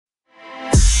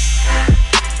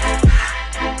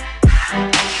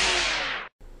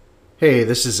Hey,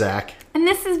 this is Zach. And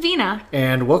this is Vina.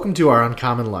 And welcome to Our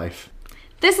Uncommon Life.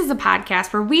 This is a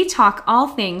podcast where we talk all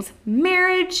things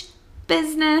marriage,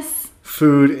 business,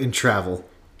 food, and travel.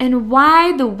 And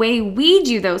why the way we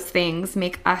do those things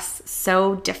make us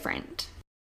so different.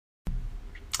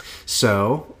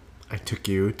 So, I took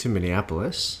you to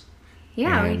Minneapolis.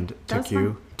 Yeah. And took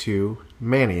you to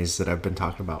Manny's that I've been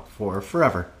talking about for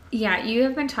forever. Yeah, you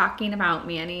have been talking about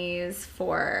Manny's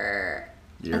for...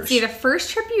 years. Let's see, the first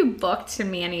trip you booked to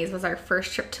Manny's was our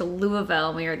first trip to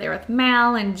Louisville. We were there with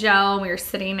Mal and Joe, and we were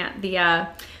sitting at the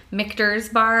Michter's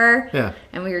bar. Yeah.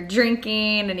 And we were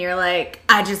drinking, and you're like,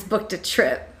 I just booked a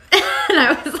trip. And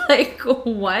I was like,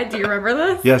 what? Do you remember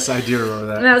this? Yes, I do remember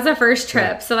that. And that was the first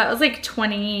trip. Yeah. So that was like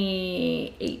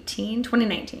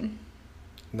 2019.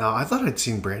 No, I thought I'd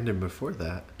seen Brandon before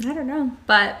that. I don't know.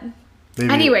 But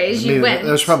anyways, you went.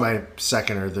 That was probably my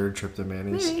second or third trip to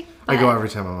Manny's. Maybe, I go every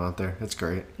time I'm out there. It's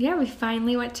great. Yeah, we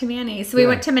finally went to Manny's. So we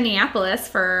went to Minneapolis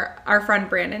for our friend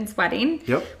Brandon's wedding.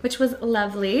 Yep. Which was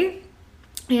lovely.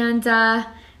 And I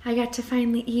got to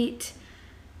finally eat.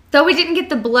 Though we didn't get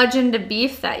the bludgeoned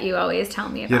beef that you always tell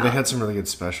me about. Yeah, they had some really good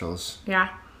specials. Yeah.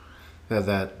 They had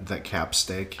that cap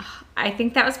steak. I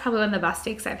think that was probably one of the best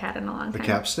steaks I've had in a long time. The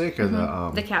cap steak or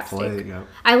the cap filet? steak? Yeah.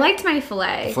 I liked my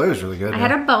filet. The filet was really good. I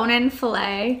had a bone-in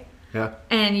filet. Yeah.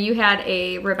 And you had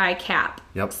a ribeye cap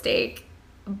steak.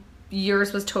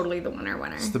 Yours was totally the winner.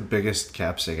 It's the biggest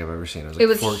cap steak I've ever seen. It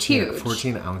was 14, huge.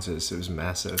 14 ounces. It was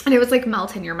massive. And it was like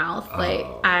melt in your mouth.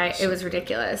 It was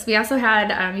ridiculous. We also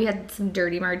had, you had some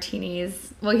dirty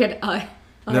martinis. Well, you had a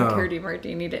dirty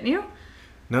martini, didn't you?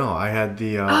 No, I had the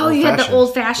you had the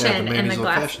old fashioned in the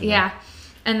glass. Yeah.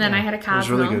 And then I had a Cosmo. It was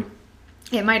really good.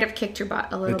 It might have kicked your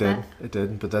butt a little bit. It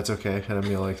did, but that's okay. I had a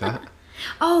meal like that.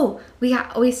 We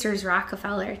got Oysters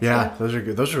Rockefeller, too. Yeah, those are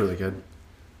good. Those are really good.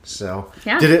 So,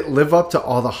 yeah. Did it live up to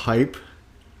all the hype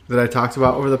that I talked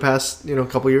about over the past,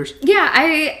 couple years? Yeah,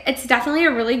 it's definitely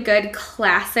a really good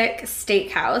classic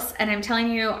steakhouse. And I'm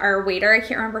telling you, our waiter, I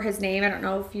can't remember his name. I don't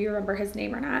know if you remember his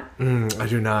name or not. I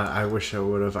do not. I wish I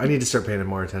would have. I need to start paying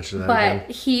more attention to that But again.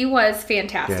 he was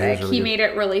fantastic. Yeah, he made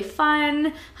it really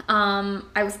fun.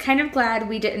 I was kind of glad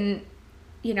we didn't,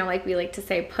 like we like to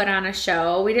say, put on a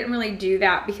show. We didn't really do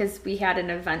that because we had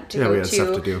an event to go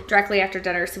to directly after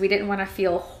dinner. So we didn't want to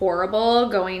feel horrible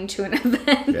going to an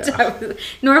event. Yeah.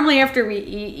 Normally after we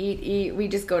eat, we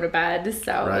just go to bed.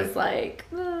 So I was like,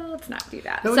 well, let's not do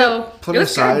that. No, so plenty of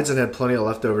sides and had plenty of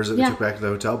leftovers that we took back to the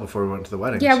hotel before we went to the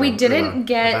wedding. Yeah, we didn't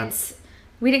get a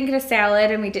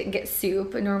salad and we didn't get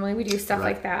soup. And normally we do stuff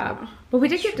like that. Yep. But we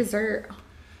did get dessert.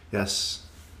 Yes.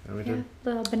 Yeah, we did.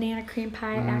 The banana cream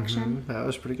pie action. That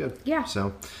was pretty good. Yeah.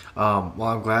 So,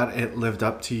 I'm glad it lived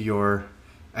up to your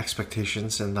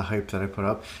expectations and the hype that I put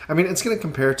up. I mean, it's going to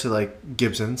compare to like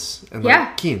Gibson's and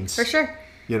like Keen's. For sure.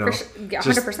 100%.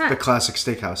 Just the classic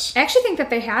steakhouse. I actually think that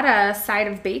they had a side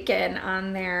of bacon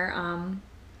on their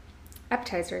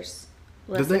appetizers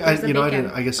list. Did they? I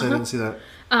guess I didn't see that.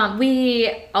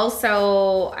 We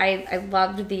also, I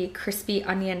loved the crispy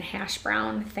onion hash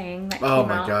brown thing that came out. Oh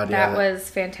my God, yeah. That was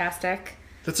fantastic.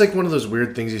 That's like one of those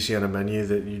weird things you see on a menu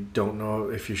that you don't know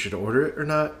if you should order it or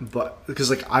not. But because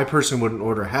like I personally wouldn't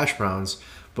order hash browns,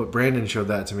 but Brandon showed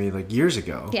that to me like years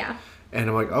ago. Yeah. And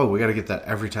I'm like, oh, we got to get that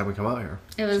every time we come out here.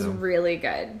 It was really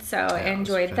good. So I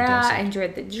enjoyed that. I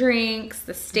enjoyed the drinks.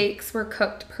 The steaks were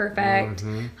cooked perfect.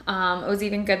 Mm-hmm. It was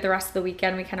even good the rest of the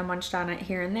weekend. We kind of munched on it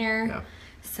here and there. Yeah.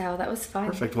 So that was fun.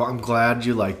 Perfect. Well, I'm glad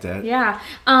you liked it. Yeah.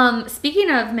 Speaking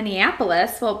of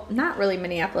Minneapolis, well, not really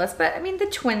Minneapolis, but I mean the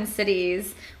Twin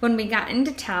Cities. When we got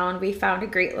into town, we found a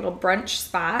great little brunch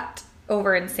spot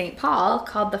over in St. Paul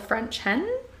called the French Hen.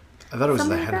 I thought it was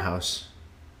the Hen House.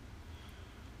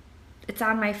 It's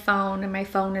on my phone, and my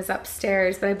phone is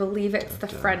upstairs, but I believe it's the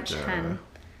French Hen.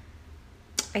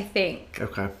 I think.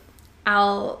 Okay.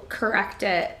 I'll correct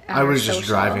it. I was just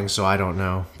driving, so I don't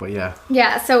know, but yeah.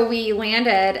 Yeah, so we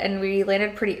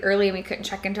landed pretty early, and we couldn't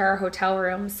check into our hotel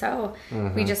room, so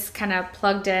we just kind of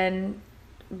plugged in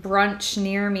brunch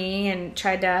near me and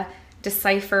tried to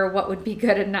decipher what would be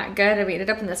good and not good, and we ended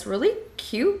up in this really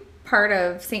cute part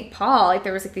of St. Paul. Like,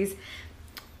 there was like these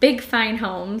big, fine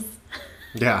homes.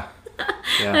 Yeah.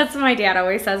 Yeah. That's what my dad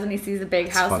always says when he sees a big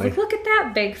house. He's like, look at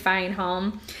that big, fine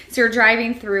home. So we're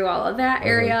driving through all of that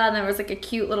area, and there was like a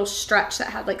cute little stretch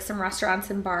that had like some restaurants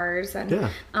and bars, and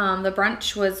the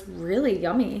brunch was really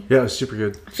yummy. Yeah, it was super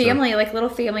good. Like little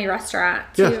family restaurant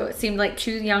too. Yeah. It seemed like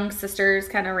two young sisters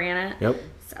kind of ran it. Yep.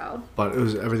 So. But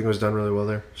everything was done really well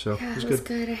there. So yeah, it was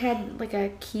good. I had like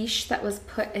a quiche that was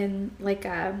put in like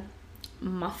a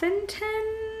muffin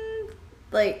tin,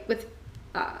 like with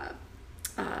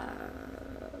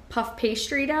puff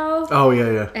pastry dough. Oh,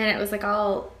 yeah. And it was like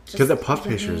all just Because the puff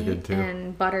pastry was yummy good too.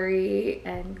 and buttery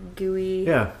and gooey.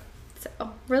 Yeah. So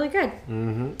really good.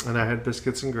 Mm-hmm. And I had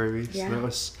biscuits and gravy. Yeah.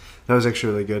 So that was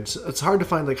actually really good. So it's hard to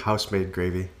find like house-made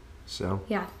gravy. So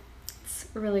Yeah, it's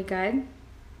really good.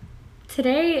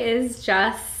 Today is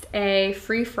just a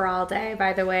free-for-all day,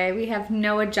 by the way. We have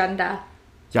no agenda.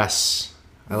 yes,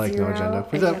 I like Zero no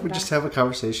agenda. We just have a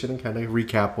conversation and kind of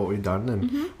recap what we've done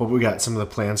and what we got. Some of the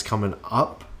plans coming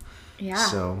up. Yeah.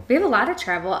 So We have a lot of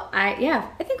travel. I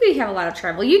think we have a lot of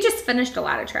travel. You just finished a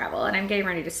lot of travel, and I'm getting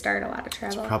ready to start a lot of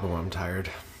travel. probably why I'm tired.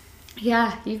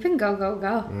 Yeah, you've been go.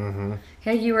 Mm-hmm.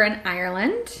 Yeah, you were in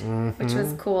Ireland, which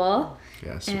was cool.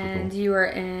 Yeah, super And cool. you were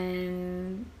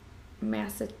in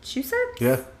Massachusetts?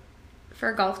 Yeah. For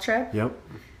a golf trip. Yep.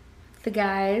 The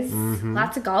guys.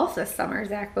 Lots of golf this summer,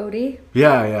 Zach Bodie.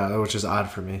 Yeah, which is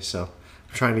odd for me. So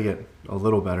I'm trying to get a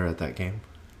little better at that game.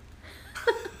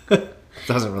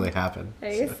 Doesn't really happen.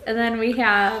 Nice. So. And then we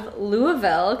have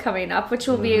Louisville coming up, which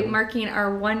will be marking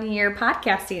our 1 year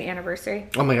podcasting anniversary.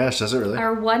 Oh my gosh, does it really?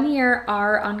 Our 1 year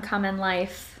Our Uncommon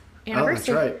Life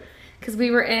anniversary. Oh, that's right. Because we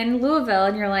were in Louisville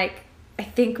and you're like, I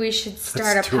think we should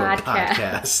start Let's a do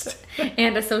podcast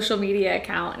and a social media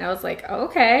account. And I was like,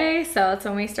 okay. So that's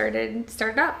when we started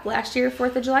up last year,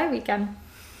 4th of July weekend.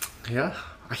 Yeah.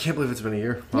 I can't believe it's been a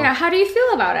year. Wow. Yeah. How do you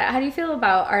feel about it? How do you feel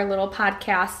about our little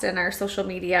podcast and our social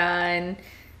media and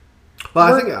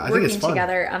Well, I think it's working fun.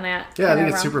 together on that? Yeah, I think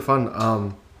it's realm? super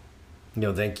fun.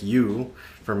 Thank you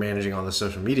for managing all the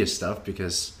social media stuff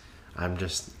because I'm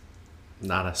just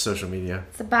not a social media.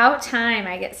 It's about time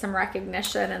I get some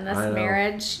recognition in this I know.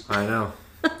 marriage. I know.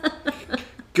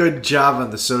 Good job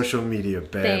on the social media,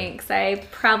 babe. Thanks. I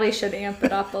probably should amp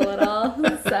it up a little.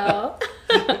 So,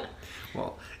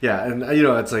 Well, yeah, and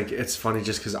it's funny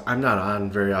just because I'm not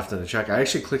on very often to check. I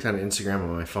actually clicked on Instagram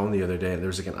on my phone the other day, and there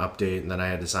was like an update, and then I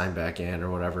had to sign back in or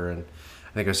whatever, and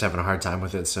I think I was having a hard time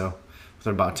with it. So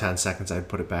within about 10 seconds, I'd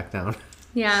put it back down.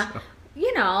 yeah.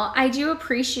 I do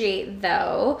appreciate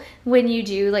though when you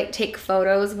do like take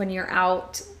photos when you're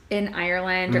out in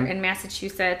Ireland or in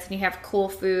Massachusetts and you have cool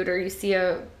food or you see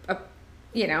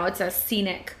it's a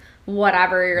scenic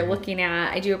whatever you're looking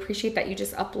at. I do appreciate that you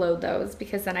just upload those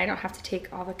because then I don't have to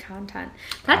take all the content.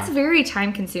 That's very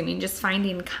time consuming, just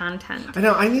finding content. I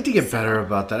know. I need to get better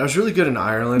about that. I was really good in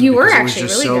Ireland. You were because it was actually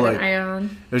just really so, good in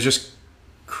Ireland. It was just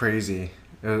crazy.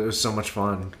 It was so much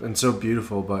fun and so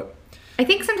beautiful, but I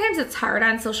think sometimes it's hard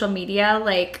on social media,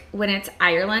 like when it's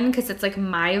Ireland, because it's like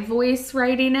my voice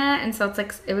writing it. And so it's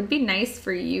like, it would be nice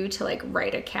for you to like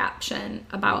write a caption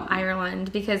about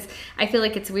Ireland because I feel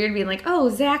like it's weird being like, oh,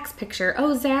 Zach's picture,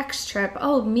 oh, Zach's trip,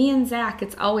 oh, me and Zach.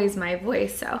 It's always my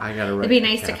voice. So I gotta write it'd be a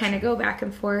nice to caption. kind of go back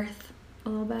and forth a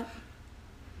little bit.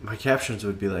 my captions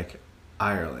would be like,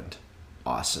 Ireland,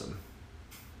 awesome.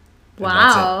 And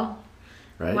Wow.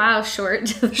 Right? Wow, short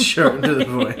to the Short point. to the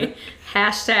point.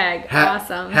 Hashtag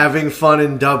awesome. Having fun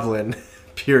in Dublin,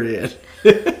 period.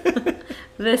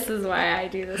 This is why I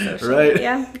do the social Right.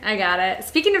 media. I got it.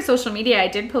 Speaking of social media, I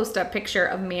did post a picture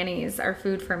of Manny's, our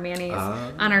food from Manny's,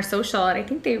 on our social, and I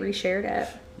think they reshared it.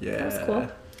 Yeah. That was cool.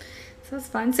 So it's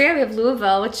fun. So yeah, we have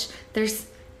Louisville, which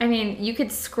you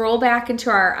could scroll back into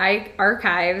our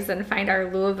archives and find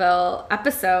our Louisville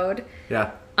episode. Yeah.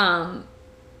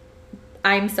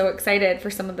 I'm so excited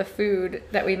for some of the food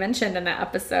that we mentioned in that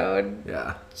episode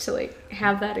Yeah. to like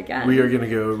have that again. We are going to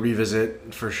go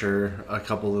revisit for sure a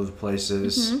couple of the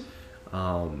places.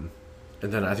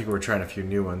 And then I think we're trying a few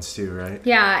new ones too, right?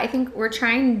 Yeah, I think we're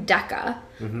trying Decca,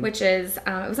 which is,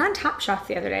 it was on Top Chef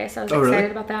the other day, so I was Oh, excited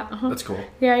really? about that. That's cool.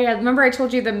 Yeah. Remember I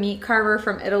told you the meat carver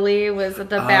from Italy was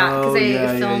at the back because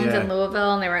they filmed in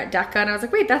Louisville and they were at Decca, and I was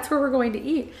like, wait, that's where we're going to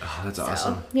eat. Oh, that's So,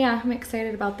 awesome. yeah, I'm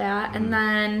excited about that. And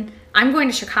then I'm going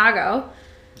to Chicago.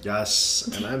 Yes,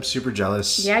 and I'm super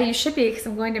jealous. Yeah, you should be because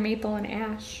I'm going to Maple and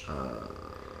Ash.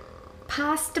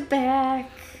 Pasta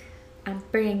back. I'm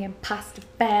bringing pasta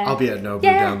back. I'll be at Nobu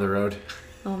Yeah. down the road.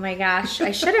 Oh my gosh.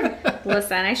 I should have,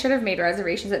 I should have made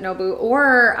reservations at Nobu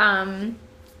or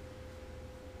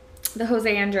the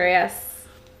Jose Andreas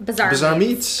Bazaar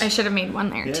Meats. I should have made one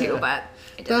there too, Yeah. but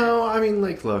I didn't. No, I mean,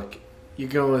 like, look, you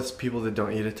go with people that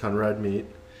don't eat a ton of red meat.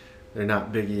 They're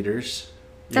not big eaters.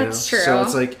 That's true. So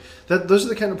it's like, those are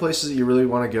the kind of places that you really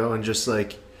want to go and just,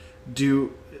 like,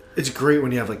 do. It's great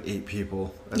when you have, like, 8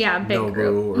 people at Yeah, big Nobu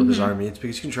group. or Bazaar Meats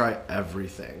because you can try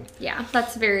everything. Yeah,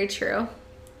 that's very true.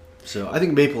 So I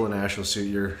think Maple and Ash will suit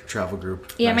your travel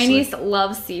group. Yeah, my nicely. niece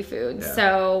loves seafood, Yeah.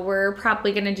 so we're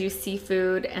probably gonna do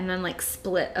seafood and then like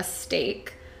split a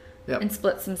steak Yep. and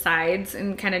split some sides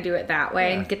and kind of do it that way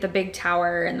Yeah. and get the big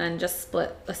tower and then just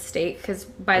split a steak because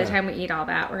by the time we eat all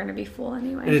that, we're going to be full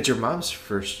anyway. And it's your mom's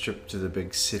first trip to the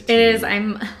big city. It is.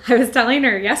 I was telling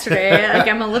her yesterday, like,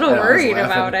 I'm a little I was worried laughing.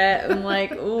 about it. I'm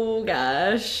like, oh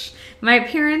gosh. My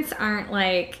parents aren't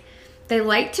like, they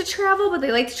like to travel, but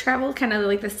they like to travel kind of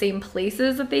like the same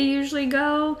places that they usually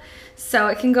go. So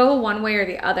it can go one way or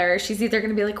the other. She's either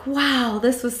going to be like, wow,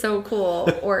 this was so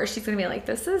cool. Or she's going to be like,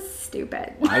 this is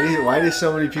stupid. Why do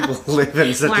so many people live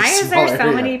in such Why a is small there so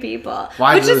area? many people?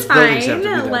 Why Which do is those buildings fine.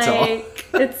 have to be that tall? Like,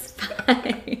 it's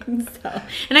fine. So,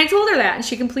 and I told her that, and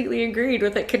she completely agreed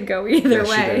with it could go either Yeah, she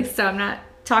way. did. So I'm not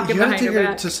talking You have behind to her go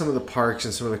back. to some of the parks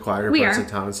and some of the quieter We parts are. of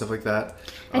town and stuff like that.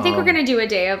 I think we're gonna do a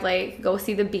day of like go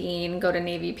see the Bean, go to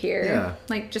Navy Pier, Yeah.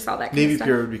 like just all that kind Navy of stuff.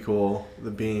 Pier would be cool.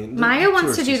 The Bean. Maya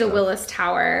wants to touristy do the stuff. Willis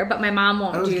Tower, but my mom I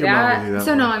won't don't do think your mom that. would do that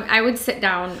So no, one. I would sit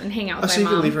down and hang out Oh, with so my you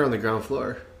mom. can leave her on the ground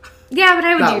floor. Yeah, but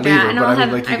I would Not do leave that, her, and but I'll I mean,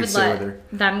 have like, you I could would sit with let her.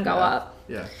 them go Yeah. up.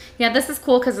 Yeah. Yeah, this is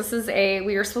cool because this is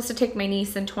we were supposed to take my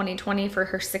niece in 2020 for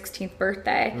her 16th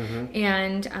birthday, Mm-hmm.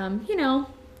 and you know,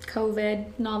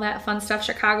 COVID and all that fun stuff.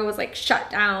 Chicago was like shut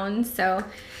down, so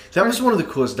That was one of the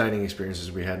coolest dining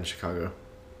experiences we had in Chicago.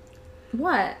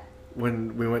 what?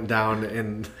 When we went down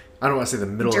in, I don't want to say the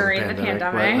middle During of the the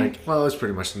pandemic, pandemic? but like, well, it was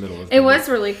pretty much the middle of the It pandemic. was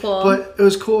really cool. But it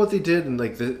was cool what they did, and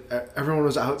like everyone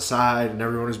was outside and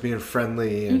everyone was being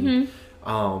friendly, and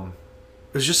Mm-hmm.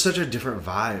 it was just such a different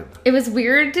vibe. It was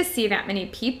weird to see that many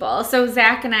people. So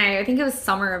Zach and I think it was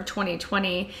summer of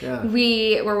 2020. Yeah.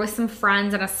 We were with some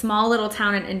friends in a small little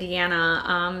town in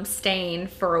Indiana, staying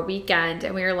for a weekend,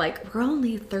 and we were like, we're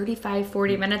only 35,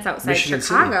 40 minutes outside Michigan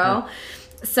City, Chicago.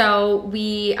 So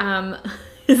we,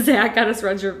 Zach got us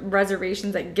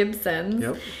reservations at Gibson's,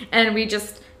 Yep. and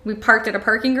we parked at a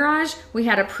parking garage. We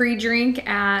had a pre-drink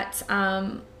at,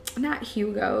 not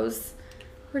Hugo's.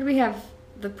 Where do we have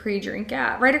the pre-drink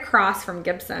at? Right across from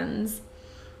Gibson's.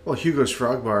 Well, Hugo's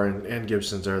Frog Bar and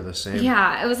Gibson's are the same.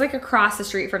 Yeah, it was like across the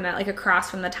street from that, like across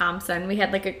from the Thompson. We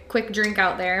had like a quick drink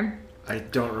out there. I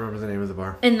don't remember the name of the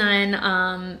bar. And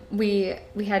then we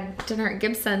had dinner at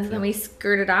Gibson's, and then we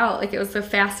skirted out. Like, it was the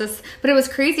fastest, but it was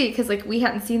crazy because like we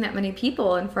hadn't seen that many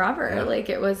people in forever. Yeah. Like,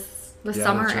 it was the Yeah,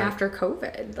 summer that's right. after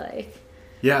COVID. Like,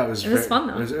 Yeah, it was. was fun,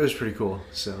 though. It was pretty cool.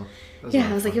 So. It was a yeah, lot I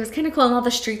of was like, fun. it was kind of cool, and all the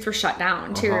streets were shut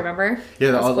down too. Uh-huh. Remember? Yeah,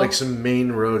 That was all, cool. like some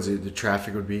main roads, the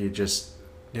traffic would be just,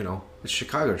 it's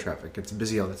Chicago traffic. It's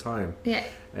busy all the time. Yeah,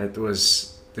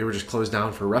 They were just closed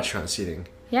down for restaurant seating,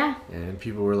 yeah. and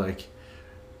people were like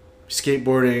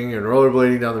skateboarding and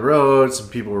rollerblading down the road. Some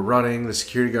people were running. The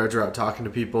security guards were out talking to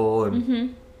people, and Mm-hmm.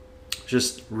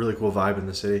 just really cool vibe in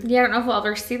the city. Yeah, I don't know if we'll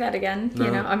ever see that again. No.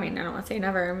 You know, I mean, I don't want to say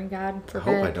never. I mean, God I forbid.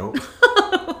 hope I don't.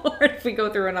 Or if we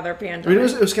go through another I pandemic. mean,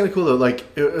 it was kind of cool though. Like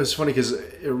it was funny because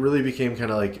it really became kind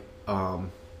of like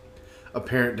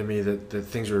apparent to me that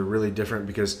things were really different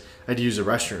because I had to use a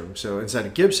restroom. So inside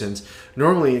of Gibson's,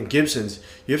 normally in Gibson's,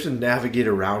 you have to navigate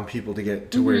around people to get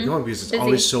to where you're going because it's Busy.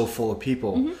 always so full of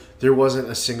people. There wasn't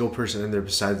a single person in there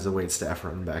besides the wait staff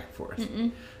running back and forth.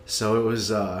 So it was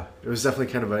definitely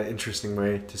kind of an interesting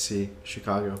way to see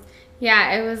Chicago.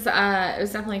 Yeah, it was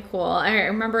definitely cool. I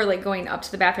remember like going up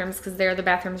to the bathrooms because the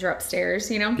bathrooms are upstairs,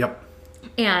 you know? Yep.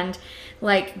 And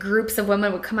like groups of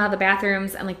women would come out of the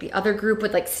bathrooms, and like the other group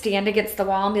would like stand against the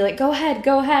wall and be like, go ahead.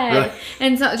 Really?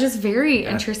 And so just very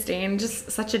interesting, just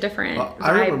such a different I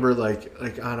vibe. remember like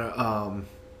on a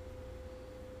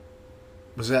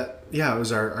it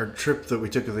was our trip that we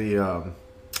took to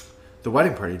the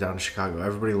wedding party down in Chicago.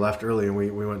 Everybody left early and we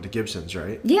went to Gibson's,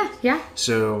 right? Yeah.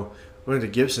 So we went to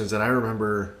Gibson's and I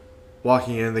remember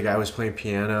walking in, the guy was playing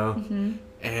piano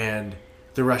and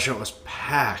the restaurant was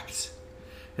packed.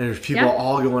 And there's people Yeah.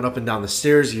 all going up and down the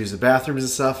stairs to use the bathrooms and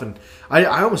stuff, and I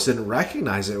almost didn't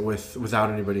recognize it without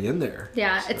anybody in there.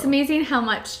 Yeah, it's So. amazing how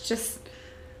much just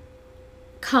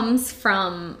comes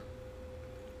from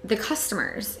the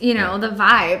customers, the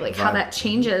vibe, like how Vibe. that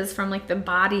changes from like the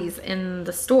bodies in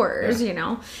the stores,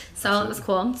 Yeah. So it was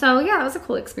cool. So yeah, it was a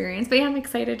cool experience. But yeah, I'm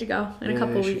excited to go in a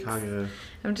couple Yay, weeks. Chicago.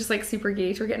 I'm just like super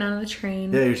geeked. We're getting on the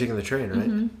train. Yeah, you're taking the train, right?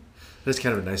 Mm-hmm. That's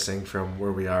kind of a nice thing from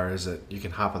where we are is that you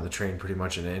can hop on the train pretty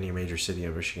much in any major city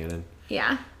in Michigan and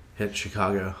Yeah. hit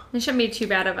Chicago. It shouldn't be too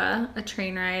bad of a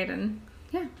train ride, and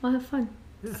yeah, we'll have fun.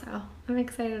 Yeah. So I'm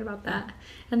excited about that.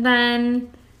 And then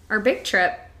our big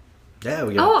trip. Yeah,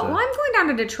 we Oh, got well, I'm going down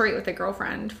to Detroit with a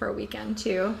girlfriend for a weekend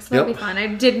too, so that'll be fun. I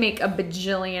did make a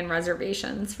bajillion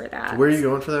reservations for that. Where are you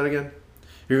going for that again?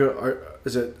 You're going,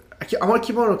 is it? I want to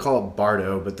keep on to call it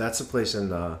Bardo, but that's a place in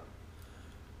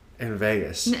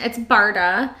Vegas. It's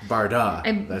Barda. Barda.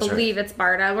 I That's believe it's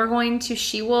Barda. We're going to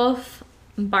She-Wolf,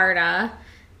 Barda,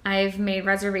 I've made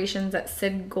reservations at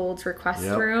Sid Gold's Request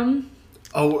Yep. Room.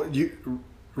 Oh, you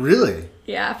really?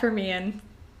 Yeah, for me and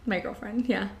my girlfriend.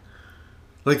 Yeah.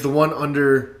 Like the one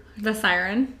under... The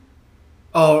Siren.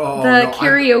 Oh, The no,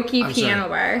 karaoke I'm piano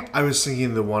sorry. bar. I was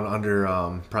thinking the one under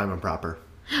Prime and Proper.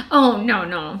 Oh,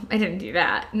 no. I didn't do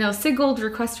that. No, Sid Gold's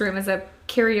Request Room is a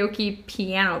karaoke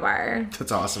piano bar.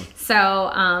 That's awesome. So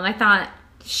I thought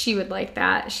she would like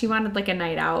that. She wanted like a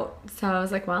night out. So I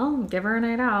was like, well, give her a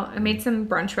night out. I made some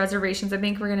brunch reservations. I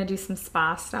think we're going to do some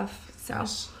spa stuff. So,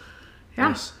 Nice. yeah.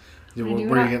 Nice. do Where are you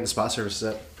that. getting spa services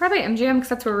at? Probably MGM because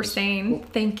that's where we're staying.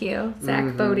 Thank you,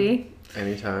 Zach Bodie.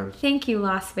 Anytime. Thank you,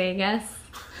 Las Vegas.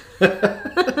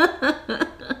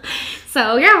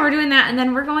 So, yeah, we're doing that. And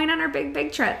then we're going on our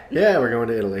big trip. Yeah, we're going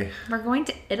to Italy. We're going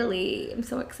to Italy. I'm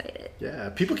so excited. Yeah,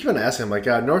 people keep on asking. I'm like,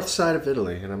 north side of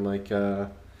Italy. And I'm like, I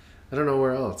don't know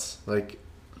where else. Like,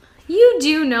 You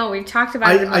do know, we've talked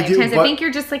about it a million do, times. I but- think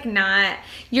you're just like not,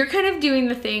 you're kind of doing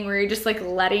the thing where you're just like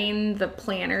letting the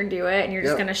planner do it and you're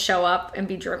just Yep. going to show up and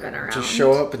be driven around. just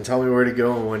show up and tell me where to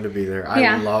go and when to be there. I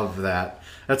Yeah. love that.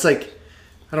 That's like,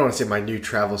 I don't want to say my new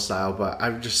travel style, but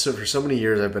I've just, for so many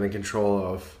years, I've been in control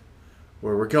of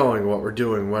where we're going, what we're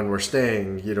doing, when we're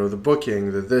staying, the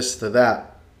booking, the this, the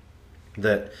that.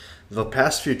 That the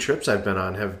past few trips I've been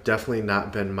on have definitely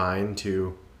not been mine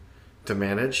to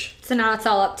manage. So now it's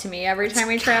all up to me every time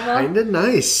we travel. Kind of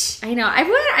nice. I know.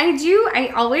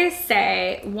 I always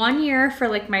say 1 year for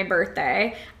like my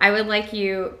birthday, I would like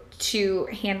you to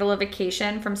handle a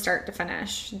vacation from start to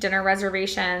finish. Dinner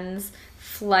reservations,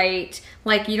 flight.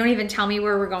 Like you don't even tell me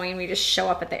where we're going. We just show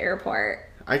up at the airport.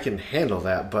 I can handle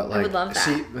that, but like, would love that.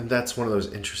 see, and that's one of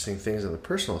those interesting things on the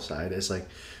personal side is like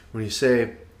when you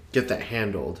say get that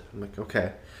handled, I'm like, okay,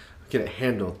 I'll get it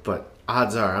handled, but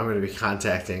odds are I'm going to be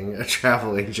contacting a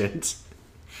travel agent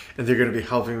and they're going to be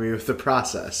helping me with the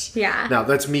process. Yeah. Now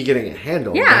that's me getting it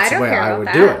handled. Yeah, That's I don't the way care I about would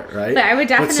that. do it, right? But I would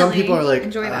But some definitely people are like,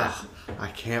 enjoy that. "Ugh, I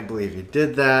can't believe you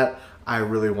did that. I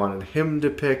really wanted him to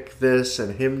pick this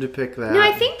and him to pick that." No,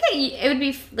 I think that it would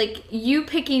be like you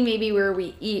picking maybe where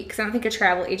we eat because I don't think a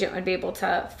travel agent would be able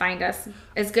to find us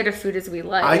as good of food as we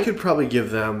like. I could probably give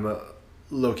them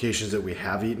locations that we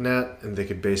have eaten at and they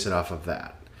could base it off of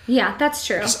that. Yeah, that's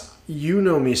true. You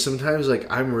know me, sometimes like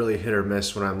I'm really hit or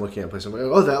miss when I'm looking at places. I'm like,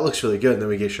 oh, that looks really good. And then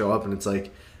we get show up and it's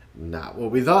like, not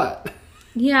what we thought.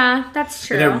 Yeah, that's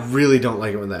true. And I really don't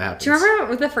like it when that happens. Do you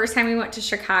remember the first time we went to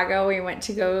Chicago? We went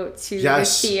to go to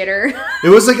Yes. the theater. It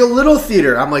was like a little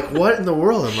theater. I'm like, what in the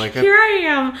world? I'm like, Here I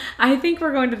am. I think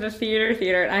we're going to the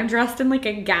theater. And I'm dressed in like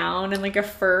a gown and like a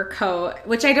fur coat,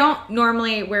 which I don't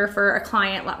normally wear for a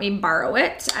client. Let me borrow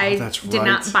it. I that's did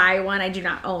not right. buy one. I do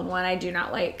not own one. I do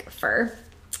not like fur.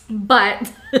 But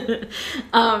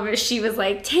she was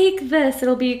like, take this,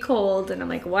 it'll be cold. And I'm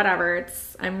like, whatever,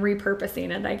 I'm repurposing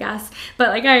it, I guess. But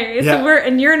like so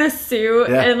and you're in a suit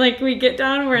Yeah. and like we get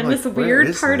down, we're in like, this where weird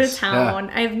is part this? of town.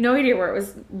 I have no idea where it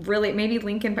was, really, maybe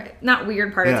Lincoln, not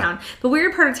weird part of Yeah. town, but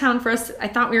weird part of town for us. I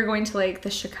thought we were going to like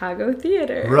the Chicago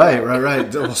theater. right.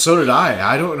 Well, so did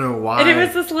I. I don't know why. And it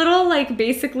was this little, like,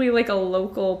 basically like a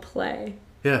local play.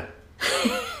 Yeah.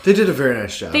 They did a very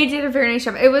nice job. They did a very nice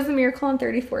job. It was a Miracle on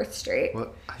 34th Street.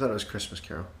 What? I thought it was Christmas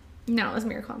Carol. No, it was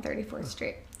Miracle on 34th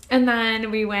Street. And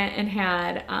then we went and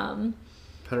had,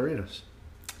 Pederinos.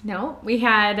 no, we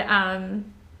had,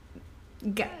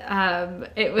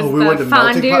 it was Oh, we the went to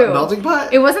fondue. Melting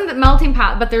Pot? It wasn't the Melting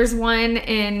Pot, but there's one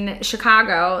in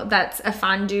Chicago that's a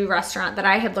fondue restaurant that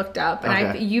I had looked up. And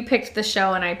Okay. you picked the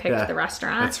show and I picked Yeah, the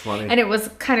restaurant. that's funny. And it was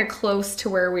kind of close to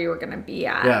where we were going to be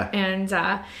at. Yeah. And,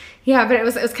 yeah, but it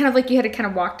was kind of like you had to kind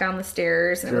of walk down the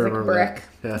stairs and it I was like remember brick.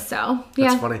 that. Yeah. So, yeah.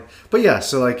 That's funny. But yeah,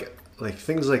 so like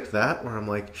things like that where I'm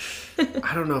like,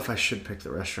 I don't know if I should pick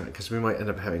the restaurant because we might end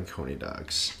up having Coney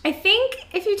dogs. I think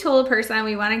if you told a person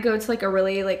we want to go to like a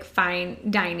really like fine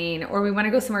dining or we want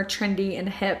to go somewhere trendy and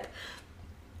hip,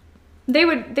 they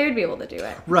would be able to do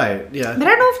it. Right. Yeah. But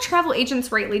I don't know if travel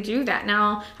agents rightly do that.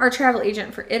 Now, our travel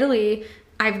agent for Italy,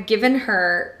 I've given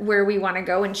her where we want to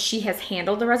go and she has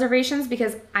handled the reservations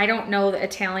because I don't know the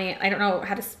Italian. I don't know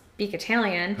how to speak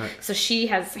Italian. Right. So she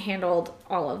has handled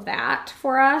all of that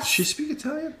for us. Does she speak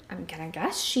Italian? I'm going to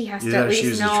guess she has to Yeah, at least she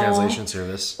uses know. a translation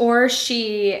service. Or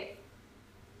she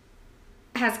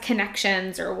has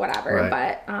connections or whatever.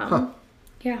 Right. But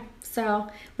yeah, so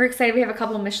we're excited. We have a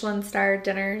couple Michelin star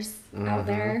dinners out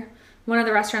there. One of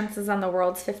the restaurants is on the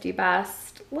world's 50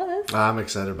 best list. I'm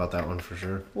excited about that one for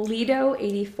sure. Lido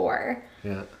 84.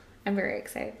 Yeah. I'm very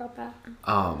excited about that.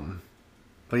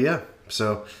 But yeah,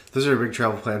 so those are big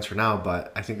travel plans for now.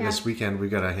 But I think Yeah. this weekend we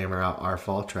got to hammer out our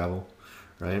fall travel.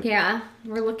 right? Yeah,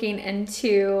 we're looking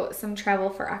into some travel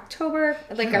for October,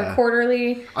 like our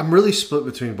quarterly. I'm really split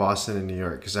between Boston and New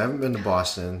York because I haven't been to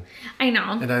Boston. I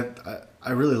know. And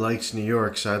I really liked New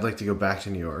York, so I'd like to go back to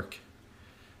New York.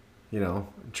 And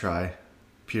try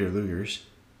Peter Luger's.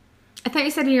 I thought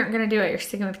you said you weren't going to do it. You're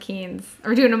sticking with Keen's.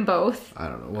 We're doing them both. I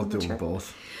don't know. We'll do them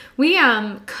both. We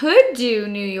could do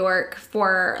New York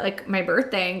for like my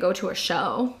birthday and go to a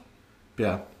show.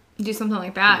 Yeah. Do something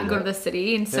like that and go to the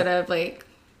city instead of like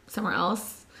somewhere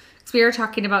else. Because we were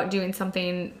talking about doing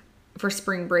something for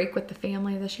spring break with the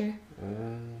family this year.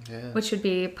 Yeah. Which would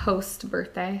be post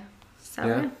birthday. So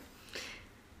yeah.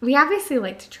 We obviously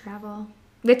like to travel.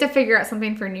 We have to figure out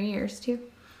something for New Year's too.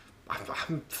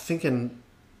 I'm thinking.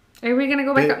 Are we gonna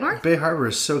go back up north? Bay Harbor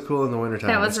is so cool in the wintertime.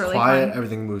 That was it's really quiet. fun.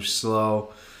 Everything moves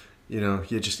slow.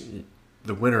 The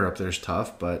winter up there is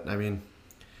tough, but I mean,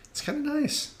 it's kind of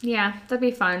nice. Yeah, that'd be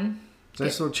fun. It's a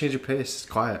nice little change of pace. It's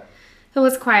quiet. It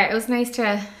was quiet. It was nice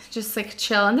to just like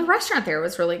chill, and the restaurant there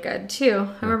was really good too.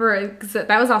 I remember 'cause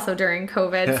that was also during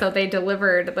COVID, so they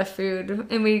delivered the food,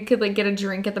 and we could like get a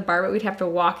drink at the bar, but we'd have to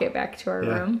walk it back to our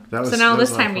room. So now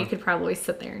this time we could probably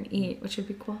sit there and eat, which would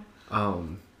be cool.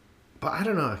 But I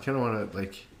don't know. I kind of want to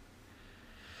like.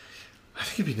 I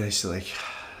think it'd be nice to like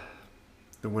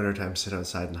the wintertime sit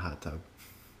outside in the hot tub.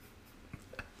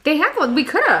 They have one. We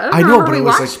could have. I know, but we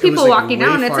watched people walking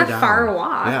down. It's a far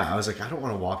walk. Yeah, I was like, I don't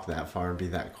want to walk that far and be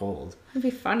that cold. It'd be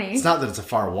funny. It's not that it's a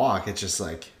far walk. It's just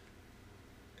like.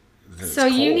 So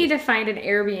you need to find an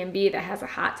Airbnb that has a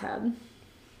hot tub.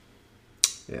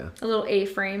 Yeah. A little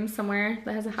A-frame somewhere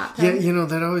that has a hot tub. Yeah,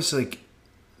 that always like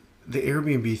the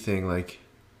Airbnb thing. Like,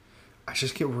 I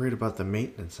just get worried about the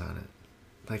maintenance on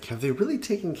it. Like, have they really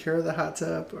taken care of the hot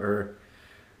tub, or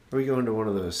are we going to one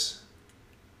of those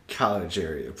college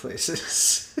area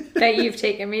places that you've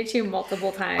taken me to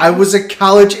multiple times? I was a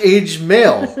college age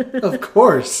male, of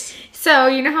course. So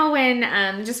you know how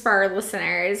when just for our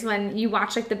listeners, when you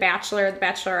watch like The Bachelor or The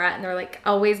Bachelorette, and they're like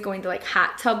always going to like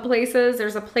hot tub places,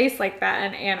 there's a place like that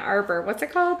in Ann Arbor. What's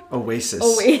it called? Oasis.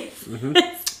 Mm-hmm.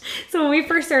 So when we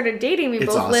first started dating, we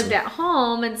both awesome. lived at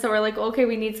home, and so we're like, okay,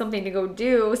 we need something to go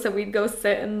do. So we'd go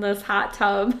sit in this hot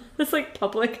tub, this like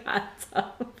public hot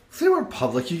tub. If they weren't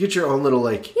public, you get your own little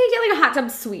like. Yeah, you get like a hot tub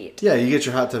suite. Yeah, you get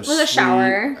your hot tub suite. With a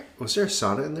shower. Was there a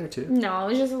sauna in there too? No, it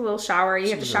was just a little shower.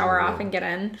 You have to shower off and get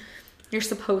in. You're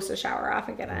supposed to shower off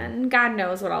and get in. God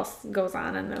knows what else goes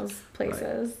on in those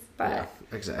places. Right. But yeah,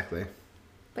 exactly.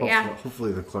 But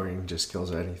hopefully the chlorine just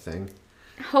kills anything.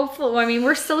 Hopefully, well, I mean,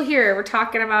 we're still here. We're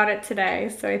talking about it today,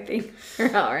 so I think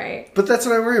we're all right. But that's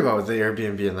what I worry about with the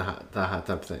Airbnb and the hot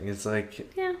tub thing. It's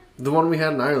like the one we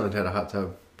had in Ireland had a hot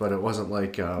tub, but it wasn't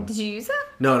like. Did you use it?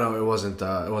 No, it wasn't.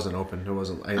 It wasn't open. It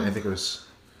wasn't. I think it was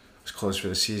closed for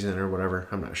the season or whatever.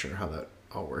 I'm not sure how that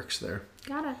all works there.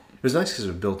 Got it. It was nice because it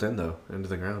was built in though into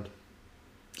the ground.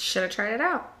 Should have tried it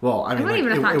out. Well, I mean, wouldn't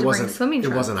even have thought to bring swimming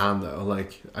trunks. It wasn't on though.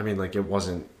 Like, I mean, like it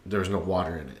wasn't. There was no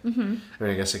water in it. Mm-hmm. I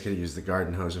mean, I guess I could have used the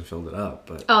garden hose and filled it up,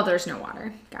 but there's no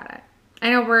water. Got it. I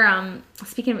know we're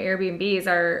speaking of Airbnbs,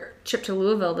 our trip to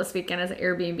Louisville this weekend is an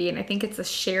Airbnb, and I think it's a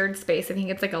shared space. I think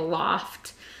it's like a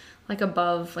loft, like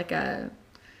above like a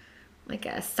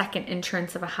second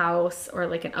entrance of a house, or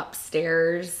like an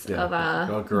upstairs of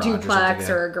a duplex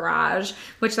or a garage,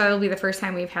 which that'll be the first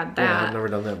time we've had that. Yeah, I've never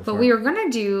done that before. But we were going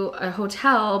to do a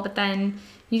hotel, but then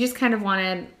you just kind of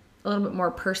wanted a little bit more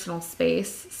personal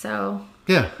space. So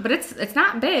yeah. But it's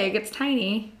not big. It's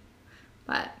tiny.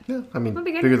 But yeah, I mean,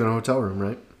 bigger than a hotel room,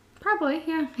 right? Probably,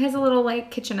 yeah. It has a little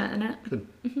like kitchenette in it. Good.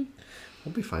 Mm-hmm.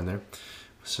 We'll be fine there.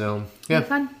 So yeah,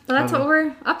 fun. Well, that's what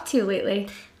we're up to lately.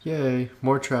 Yay!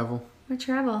 More travel. More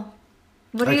travel.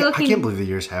 What are you looking? I can't believe the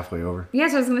year's halfway over. Yeah,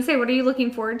 so I was gonna say, what are you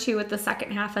looking forward to with the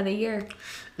second half of the year?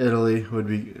 Italy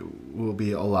will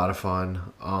be a lot of fun.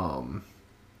 I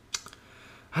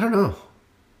don't know.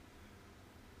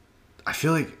 I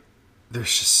feel like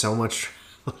there's just so much.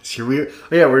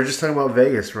 We're just talking about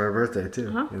Vegas for my birthday too.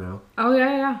 Uh-huh. You know. Oh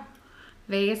yeah.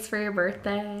 Vegas for your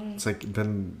birthday. It's like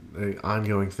been an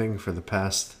ongoing thing for the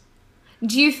past.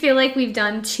 Do you feel like we've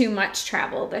done too much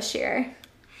travel this year?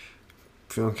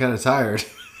 Feeling kind of tired.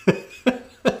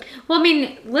 Well, I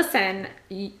mean, listen,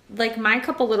 like my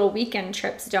couple little weekend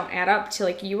trips don't add up to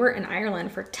like you were in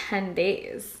Ireland for 10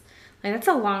 days. Like that's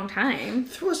a long time.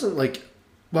 It wasn't like,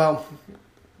 well,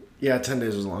 yeah, 10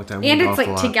 days was a long time. And it's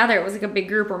like together. It was like a big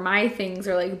group where my things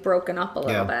are like broken up a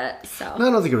little bit. So no,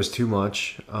 I don't think it was too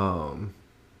much.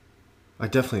 I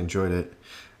definitely enjoyed it.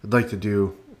 I'd like to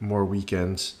do more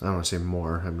weekends. I don't want to say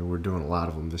more. I mean, we're doing a lot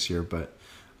of them this year, but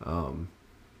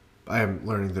I am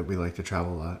learning that we like to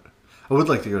travel a lot. I would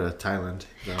like to go to Thailand,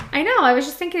 though. I know. I was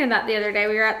just thinking of that the other day.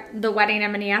 We were at the wedding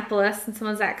in Minneapolis, and some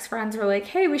of Zach's friends were like,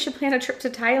 "Hey, we should plan a trip to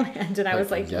Thailand." And I was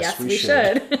like, "Yes, we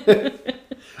should."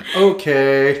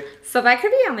 Okay. So that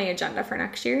could be on the agenda for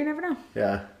next year. You never know.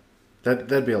 Yeah,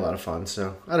 that'd be a lot of fun.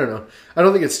 So I don't know. I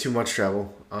don't think it's too much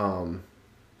travel. I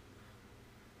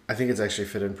think it's actually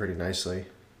fit in pretty nicely.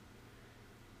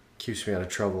 Keeps me out of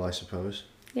trouble, I suppose.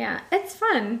 Yeah, it's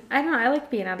fun. I don't know. I like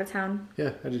being out of town.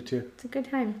 Yeah, I do too. It's a good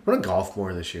time. I want to golf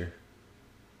more this year.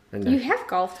 And You have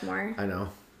golfed more. I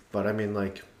know, but I mean,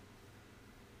 like,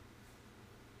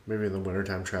 maybe in the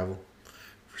wintertime travel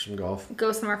for some golf.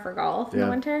 Go somewhere for golf in the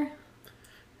winter.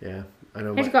 Yeah, I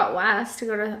know. I had to go out west to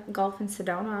go to golf in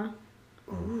Sedona.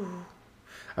 Ooh.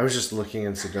 I was just looking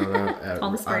in Sedona at,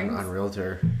 on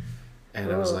Realtor,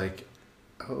 and I was like,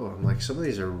 oh, I'm like, some of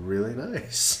these are really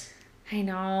nice. I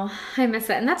know. I miss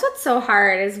it. And that's what's so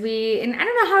hard is and I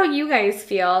don't know how you guys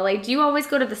feel. Like, do you always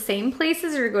go to the same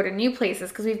places or go to new places?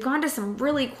 Because we've gone to some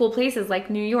really cool places like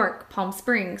New York, Palm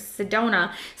Springs,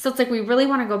 Sedona. So it's like we really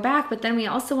want to go back, but then we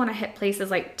also want to hit places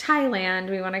like Thailand.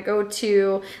 We want to go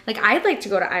to, like, I'd like to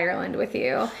go to Ireland with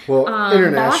you. Well,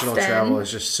 international travel is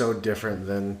just so different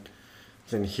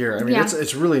than here. I mean,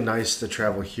 it's really nice to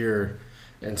travel here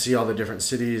and see all the different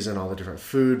cities and all the different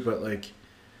food, but like,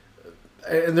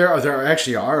 and there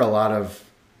actually are a lot of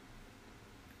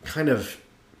kind of,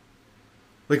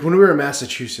 like when we were in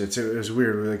Massachusetts, it was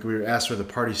weird. Like we were asked where the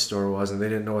party store was, and they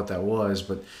didn't know what that was,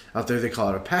 but out there they call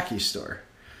it a packy store.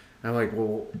 And I'm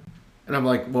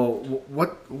like, well,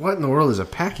 what in the world is a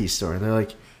packy store? And they're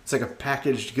like, it's like a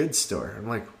packaged goods store. I'm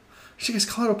like, you guys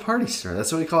call it a party store.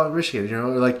 That's what we call it in Michigan. You know,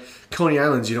 like Coney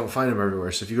Islands, you don't find them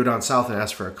everywhere. So if you go down south and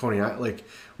ask for a Coney Island, like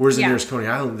where's the nearest Coney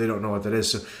Island, they don't know what that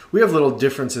is. So we have little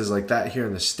differences like that here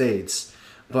in the States.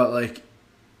 But like,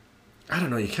 I don't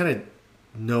know, you kind of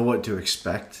know what to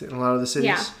expect in a lot of the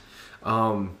cities.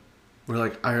 Yeah. We're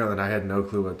like Ireland, I had no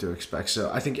clue what to expect.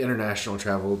 So I think international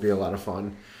travel will be a lot of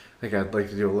fun. I think I'd like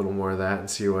to do a little more of that and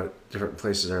see what different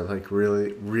places are like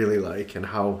really, really like and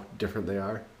how different they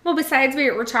are. Well, besides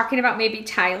we're talking about maybe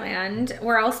Thailand,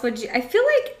 where else would you? I feel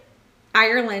like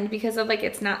Ireland, because of like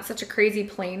it's not such a crazy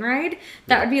plane ride,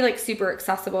 that would be like super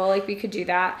accessible. Like we could do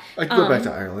that. I'd go back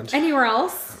to Ireland. Anywhere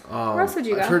else? Where else would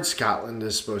you go? I've heard Scotland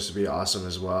is supposed to be awesome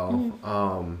as well.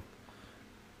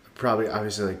 Probably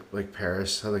obviously like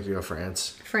Paris. I'd like to go to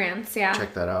France. France, yeah.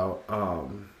 Check that out.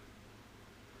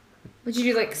 Would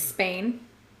you do like Spain?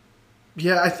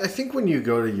 Yeah, I think when you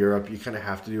go to Europe, you kind of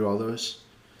have to do all those.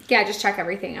 Yeah, just check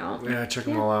everything out. Yeah, check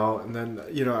them all out. And then,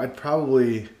 I'd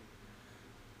probably...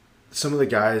 Some of the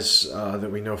guys that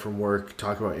we know from work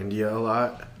talk about India a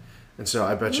lot. And so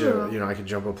I bet you, I could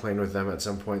jump a plane with them at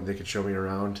some point. They could show me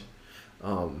around.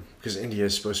 Because India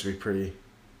is supposed to be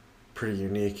pretty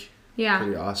unique. Yeah.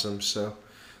 Pretty awesome. So,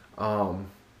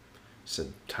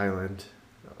 said Thailand.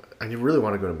 And you really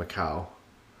want to go to Macau.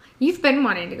 You've been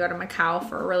wanting to go to Macau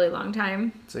for a really long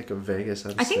time. It's like a Vegas.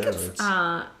 I think it's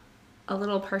a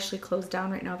little partially closed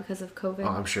down right now because of COVID. Oh,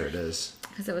 I'm sure it is.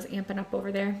 Because it was amping up over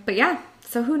there. But yeah,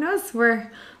 so who knows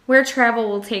where travel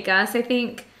will take us. I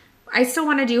think I still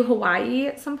want to do Hawaii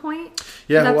at some point.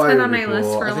 Yeah, that's Hawaii been on would be my list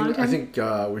for a long time. I think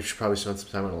we should probably spend some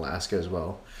time in Alaska as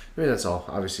well. I mean, that's all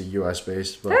obviously U.S.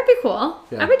 based. But that would be cool.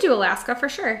 Yeah. I would do Alaska for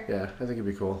sure. Yeah, I think it'd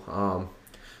be cool.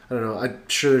 I don't know. I'm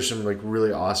sure there's some like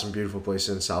really awesome, beautiful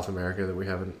places in South America that we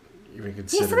haven't even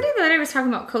considered. Yeah, somebody the other day was talking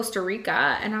about Costa Rica,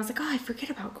 and I was like, oh, I forget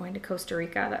about going to Costa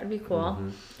Rica. That would be cool. Mm-hmm.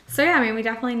 So yeah, I mean, we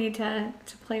definitely need to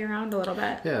play around a little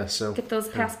bit. Yeah, so get those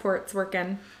passports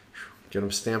working. Get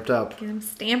them stamped up. Get them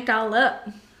stamped all up.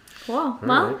 Cool.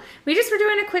 Well, we just were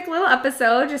doing a quick little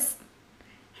episode. Just,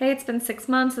 hey, it's been 6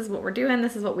 months. This is what we're doing.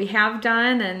 This is what we have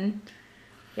done, and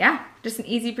yeah, just an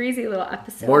easy breezy little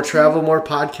episode. More travel, more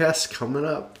podcasts coming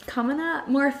up. Coming up.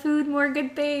 More food, more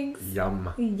good things.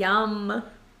 Yum. Yum.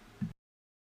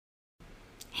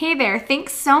 Hey there.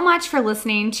 Thanks so much for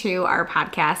listening to our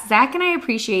podcast. Zach and I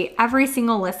appreciate every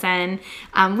single listen.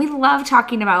 We love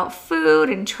talking about food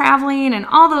and traveling and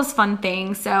all those fun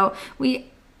things. So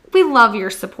we love your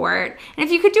support. And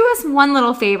if you could do us one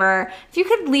little favor, if you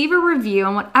could leave a review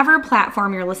on whatever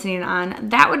platform you're listening on,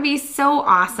 that would be so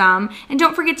awesome. And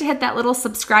don't forget to hit that little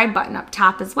subscribe button up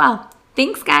top as well.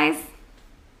 Thanks, guys.